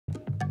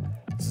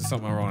This is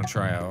something I want to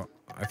try out.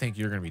 I think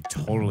you're going to be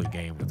totally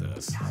game with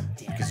this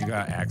because you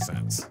got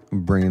accents.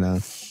 Bring it on.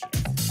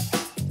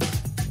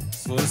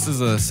 So this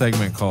is a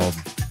segment called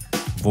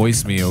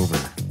Voice Me Over.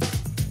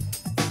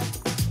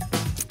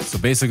 So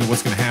basically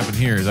what's going to happen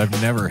here is I've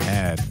never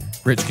had...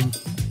 Rich, can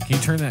you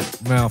turn that...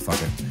 Well, fuck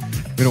it.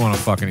 We don't want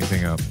to fuck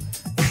anything up.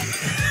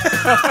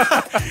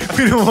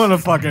 We don't want to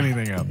fuck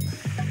anything up.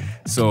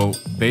 So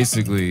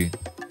basically,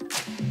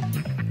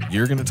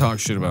 you're going to talk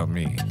shit about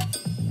me.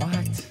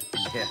 What?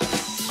 Yeah.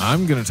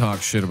 I'm going to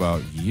talk shit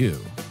about you.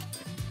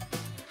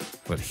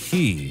 But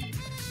he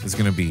is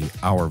going to be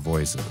our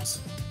voices.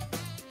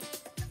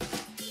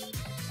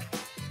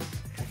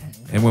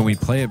 And when we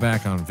play it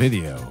back on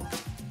video,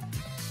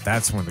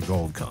 that's when the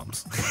gold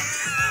comes.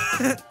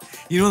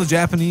 You know the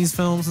Japanese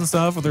films and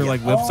stuff where their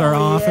like lips are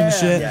off and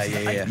shit?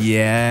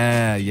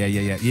 Yeah.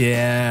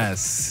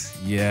 Yes.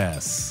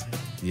 Yes.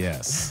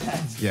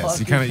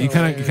 You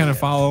kind of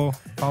follow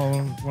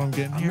what I'm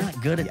getting here? I'm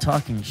not good at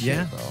talking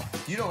shit, though.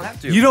 You don't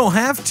have to. You don't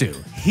have to.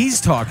 He's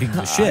talking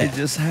the shit. I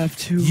just have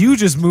to. You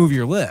just move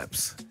your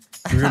lips.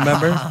 You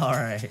remember? All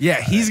right.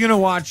 Yeah, he's going to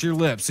watch your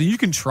lips. So you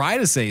can try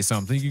to say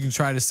something. You can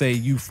try to say,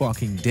 you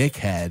fucking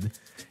dickhead.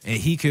 And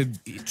he could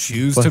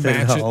choose to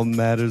match it. It all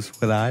matters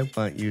what I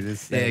want you to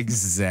say.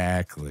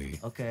 Exactly.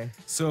 Okay.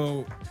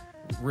 So,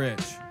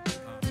 Rich.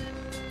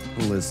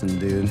 Listen,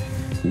 dude.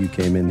 You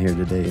came in here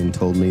today and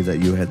told me that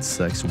you had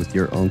sex with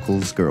your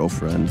uncle's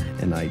girlfriend,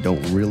 and I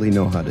don't really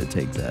know how to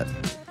take that.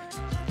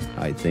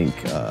 I think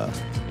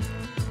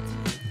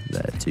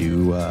that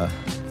you are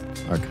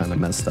kind of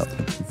messed up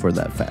for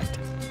that fact.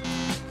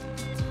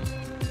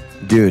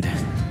 Dude.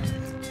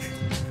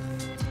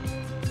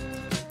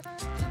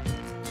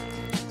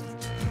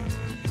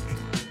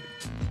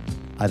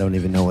 I don't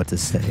even know what to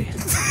say.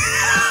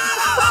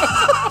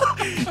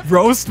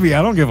 Roast me.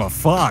 I don't give a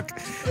fuck.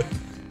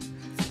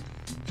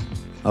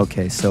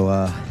 Okay, so,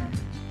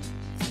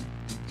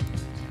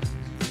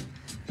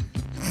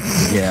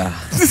 yeah,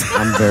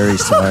 I'm very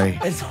sorry.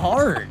 It's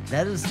hard.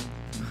 That is...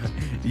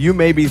 You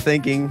may be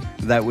thinking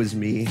that was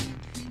me,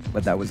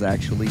 but that was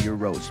actually your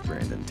roast,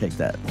 Brandon. Take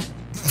that.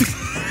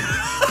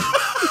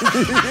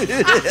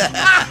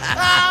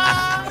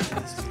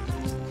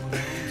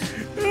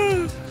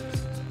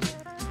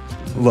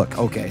 Look,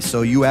 okay,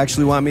 so you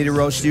actually want me to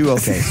roast you?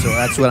 Okay, so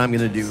that's what I'm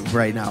going to do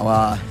right now.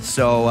 I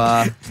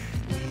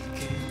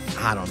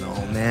don't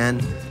know, man.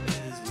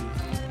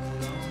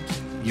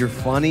 You're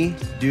funny,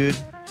 dude.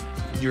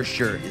 Your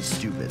shirt is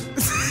stupid.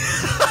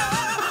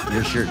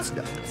 Your shirt's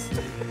dumb.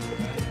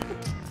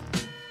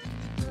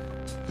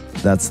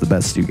 That's the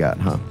best you got,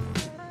 huh?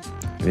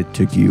 It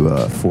took you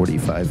a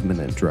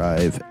 45-minute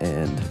drive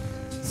and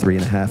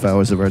 3.5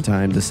 hours of our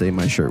time to say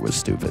my shirt was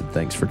stupid.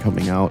 Thanks for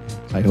coming out.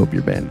 I hope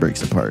your band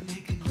breaks apart.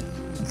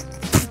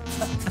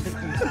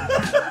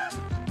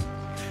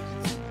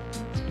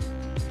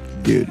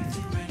 Dude.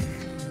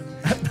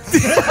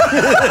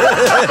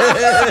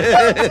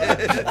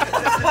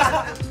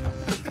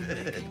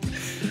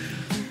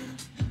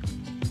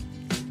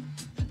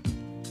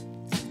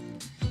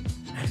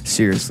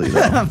 Seriously,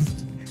 though.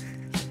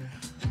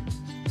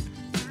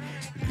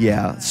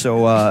 Yeah,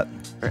 so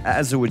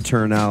as it would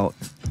turn out,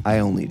 I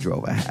only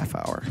drove a half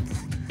hour.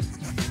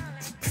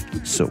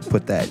 So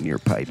put that in your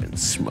pipe and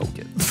smoke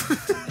it.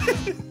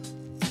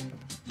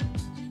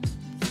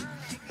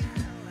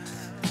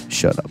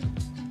 Shut up.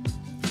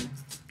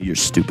 You're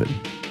stupid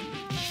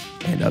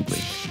and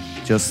ugly,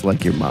 just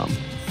like your mom.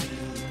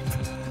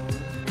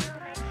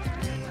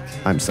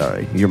 I'm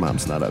sorry, your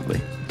mom's not ugly.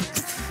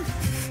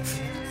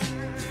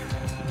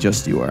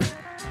 Just you are.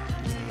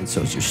 And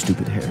so's your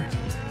stupid hair.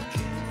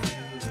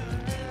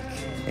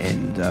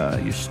 And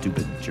your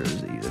stupid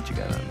jersey that you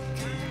got on.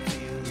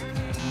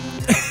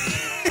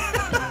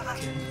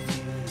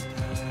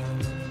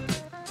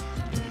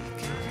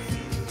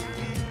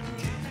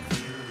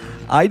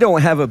 I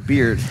don't have a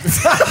beard.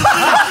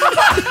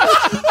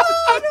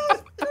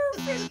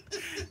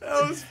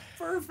 That was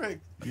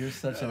perfect. You're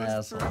such an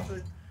asshole.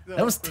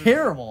 That was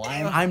terrible.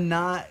 I'm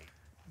not...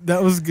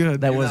 That was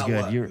good. That was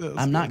good.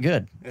 I'm not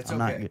good. It's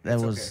I'm okay. not good.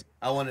 That was...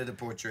 I wanted to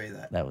portray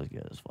that. That was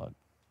good as fuck.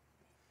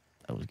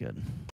 That was good.